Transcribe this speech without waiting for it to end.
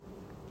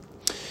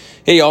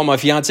Hey y'all, my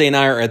fiance and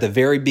I are at the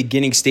very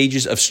beginning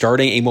stages of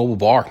starting a mobile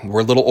bar. We're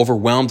a little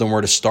overwhelmed on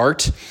where to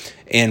start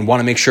and want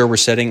to make sure we're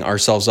setting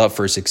ourselves up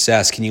for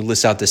success. Can you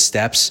list out the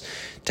steps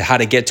to how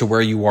to get to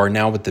where you are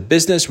now with the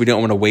business? We don't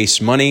want to waste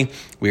money.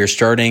 We are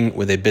starting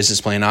with a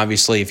business plan,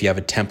 obviously. If you have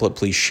a template,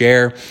 please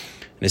share. And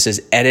it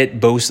says, edit.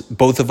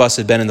 Both of us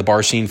have been in the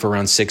bar scene for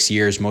around 6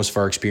 years. Most of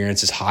our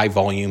experience is high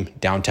volume,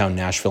 downtown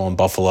Nashville and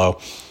Buffalo.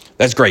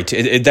 That's great.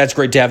 That's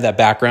great to have that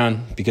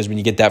background, because when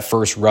you get that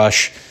first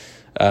rush,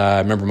 I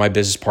remember my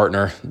business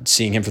partner,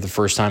 seeing him for the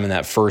first time in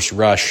that first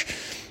rush.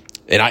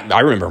 And I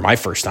remember my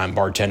first time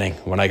bartending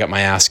when I got my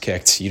ass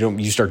kicked.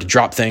 You start to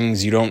drop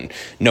things. You don't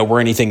know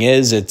where anything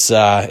is. It's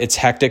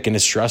hectic and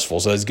it's stressful.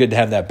 So it's good to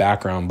have that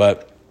background.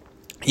 But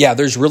yeah,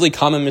 there's really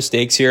common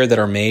mistakes here that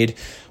are made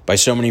by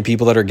so many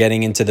people that are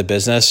getting into the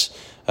business.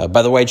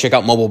 By the way, check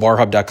out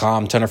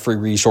mobilebarhub.com. Ton of free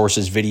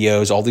resources,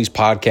 videos, all these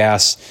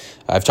podcasts.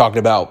 I've talked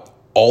about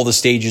all the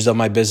stages of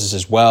my business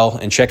as well.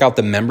 And check out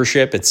the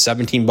membership. It's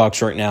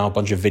 $17 right now. A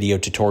bunch of video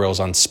tutorials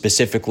on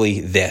specifically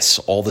this.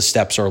 All the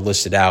steps are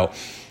listed out,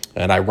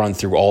 and I run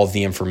through all of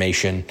the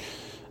information,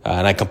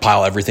 and I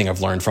compile everything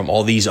I've learned from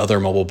all these other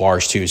mobile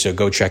bars too. So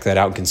go check that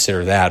out and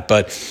consider that.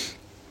 But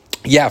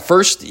yeah,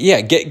 first,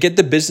 get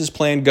the business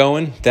plan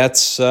going.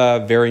 That's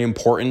very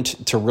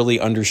important to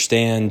really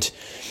understand.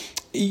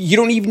 You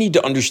don't even need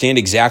to understand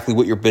exactly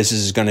what your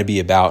business is going to be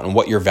about and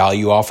what your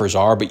value offers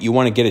are, but you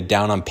want to get it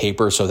down on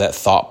paper so that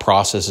thought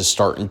process is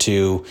starting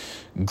to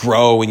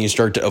grow and you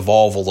start to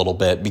evolve a little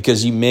bit,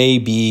 because you may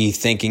be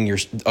thinking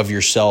of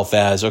yourself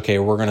as, okay,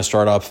 we're going to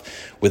start off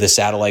with a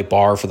satellite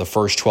bar for the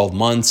first 12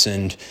 months.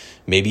 And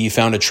maybe you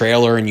found a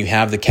trailer and you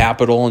have the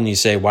capital and you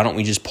say, why don't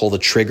we just pull the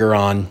trigger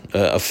on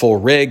a full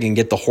rig and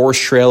get the horse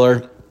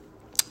trailer?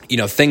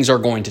 Things are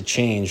going to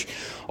change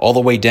all the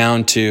way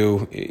down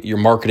to your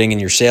marketing and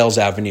your sales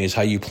avenues,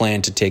 how you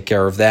plan to take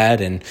care of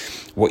that, and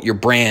what your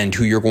brand,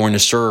 who you're going to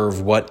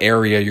serve, what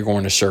area you're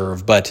going to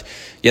serve. But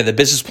yeah, the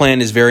business plan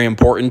is very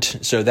important.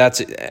 So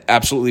that's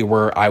absolutely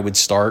where I would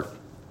start.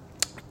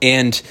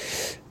 And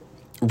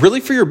really,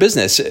 for your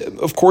business,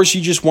 of course,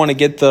 you just want to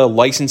get the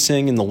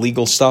licensing and the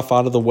legal stuff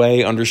out of the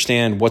way,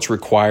 understand what's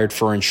required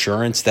for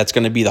insurance. That's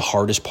going to be the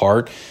hardest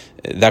part.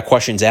 That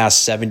question's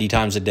asked 70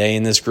 times a day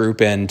in this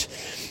group, and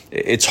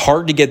it's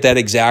hard to get that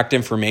exact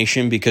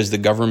information because the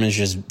government is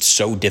just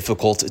so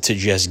difficult to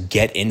just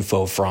get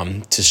info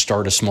from to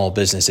start a small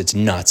business. It's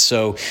nuts.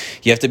 So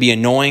you have to be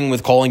annoying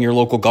with calling your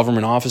local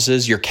government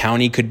offices. Your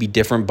county could be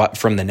different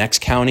from the next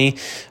county.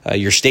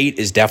 Your state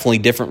is definitely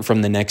different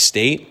from the next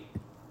state.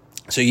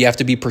 So you have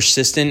to be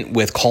persistent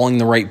with calling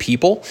the right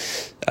people.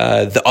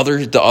 The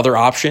other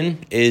option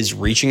is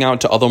reaching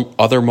out to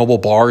other mobile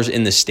bars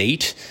in the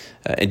state.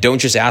 And don't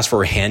just ask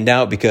for a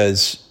handout,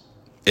 because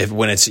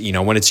when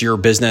it's your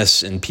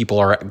business and people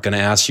are going to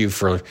ask you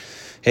for,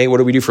 hey, what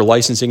do we do for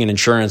licensing and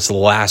insurance? The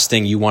last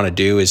thing you want to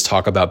do is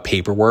talk about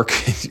paperwork.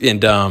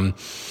 And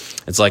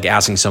it's like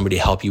asking somebody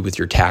to help you with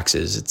your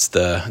taxes. It's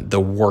the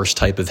worst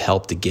type of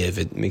help to give.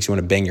 It makes you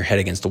want to bang your head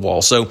against the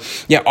wall. So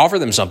yeah, offer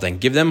them something.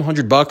 Give them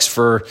 $100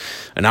 for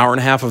an hour and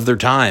a half of their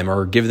time,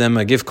 or give them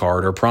a gift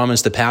card, or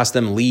promise to pass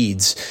them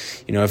leads.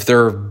 If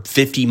they're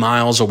 50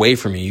 miles away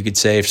from you, you could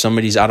say, if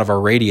somebody's out of our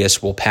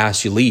radius, we'll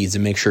pass you leads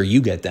and make sure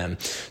you get them.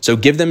 So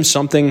give them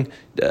something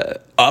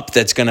up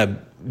that's going to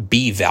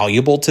be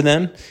valuable to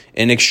them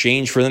in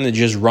exchange for them to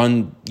just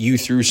run you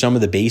through some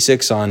of the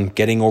basics on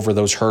getting over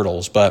those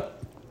hurdles. But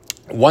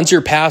once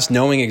you're past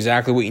knowing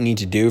exactly what you need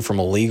to do from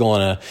a legal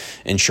and a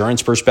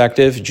insurance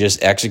perspective,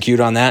 just execute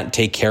on that,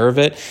 take care of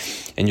it,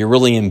 and you're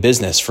really in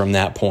business from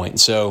that point.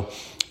 So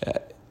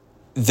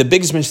the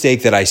biggest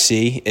mistake that I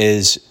see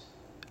is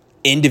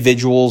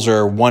individuals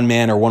or one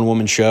man or one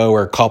woman show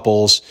or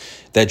couples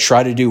that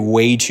try to do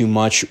way too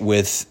much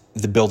with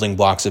the building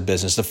blocks of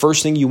business. The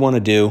first thing you want to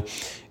do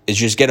is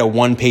just get a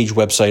one-page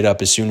website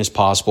up as soon as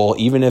possible.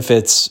 Even if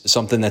it's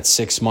something that's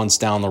 6 months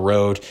down the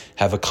road,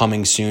 have a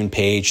coming soon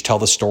page, tell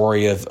the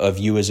story of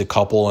you as a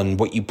couple and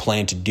what you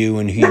plan to do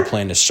and who you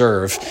plan to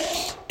serve.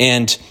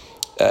 And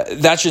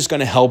that's just going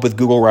to help with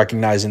Google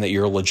recognizing that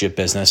you're a legit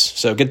business.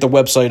 So get the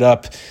website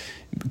up,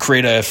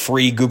 create a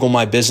free Google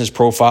My Business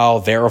profile,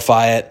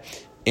 verify it,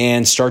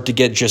 and start to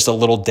get just a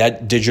little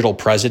digital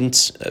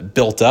presence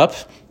built up.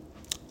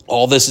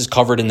 All this is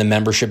covered in the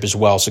membership as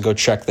well, so go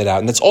check that out.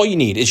 And that's all you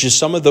need. It's just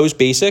some of those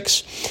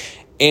basics,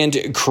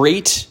 and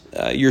create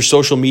your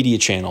social media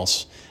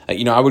channels.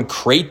 I would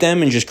create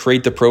them and just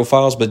create the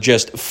profiles, but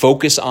just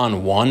focus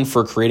on one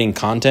for creating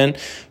content,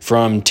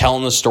 from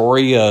telling the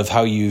story of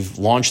how you've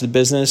launched the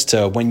business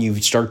to when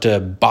you start to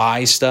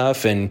buy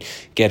stuff and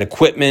get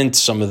equipment,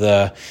 some of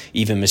the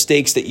even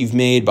mistakes that you've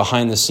made,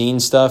 behind the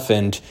scenes stuff,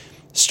 and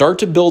start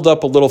to build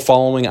up a little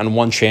following on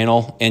one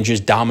channel and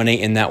just dominate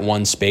in that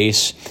one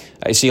space.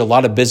 I see a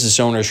lot of business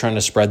owners trying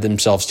to spread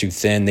themselves too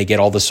thin. They get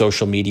all the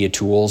social media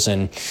tools,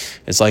 and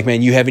it's like,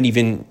 man, you haven't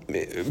even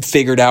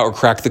figured out or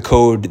cracked the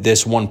code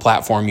this one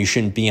platform. You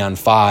shouldn't be on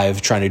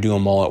 5 trying to do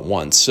them all at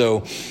once.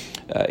 So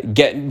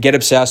get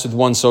obsessed with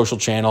one social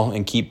channel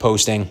and keep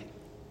posting.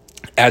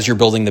 as you're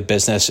building the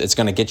business, it's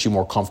going to get you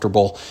more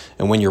comfortable.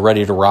 And when you're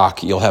ready to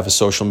rock, you'll have a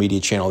social media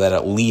channel that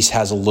at least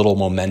has a little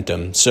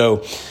momentum.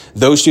 So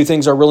those two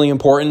things are really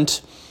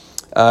important.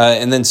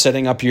 And then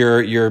setting up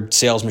your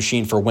sales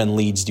machine for when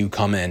leads do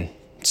come in.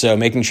 So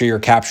making sure you're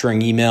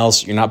capturing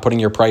emails, you're not putting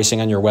your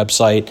pricing on your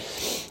website,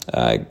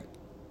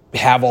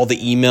 have all the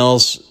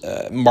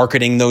emails,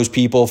 marketing those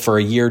people for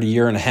a year to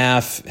year and a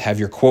half, have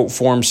your quote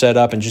form set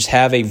up, and just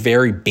have a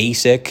very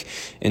basic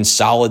and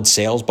solid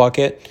sales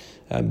bucket.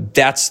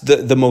 That's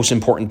the most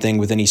important thing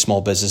with any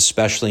small business,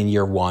 especially in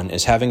year one,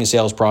 is having a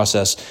sales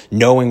process,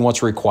 knowing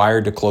what's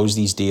required to close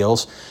these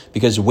deals.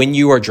 Because when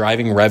you are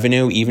driving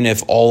revenue, even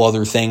if all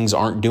other things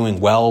aren't doing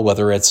well,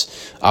 whether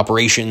it's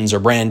operations or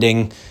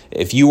branding,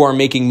 if you are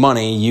making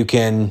money, you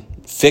can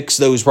fix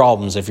those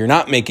problems. If you're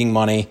not making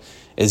money,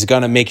 it's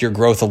going to make your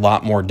growth a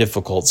lot more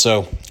difficult.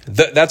 So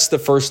that's the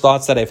first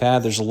thoughts that I've had.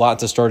 There's a lot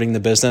to starting the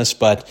business,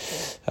 but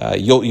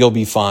you'll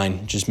be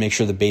fine. Just make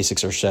sure the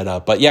basics are set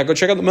up. But yeah, go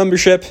check out the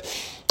membership.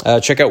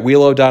 Check out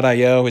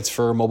Wheelo.io. It's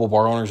for mobile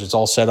bar owners. It's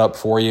all set up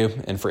for you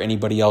and for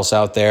anybody else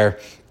out there.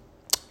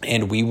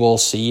 And we will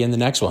see you in the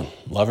next one.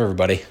 Love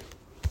everybody.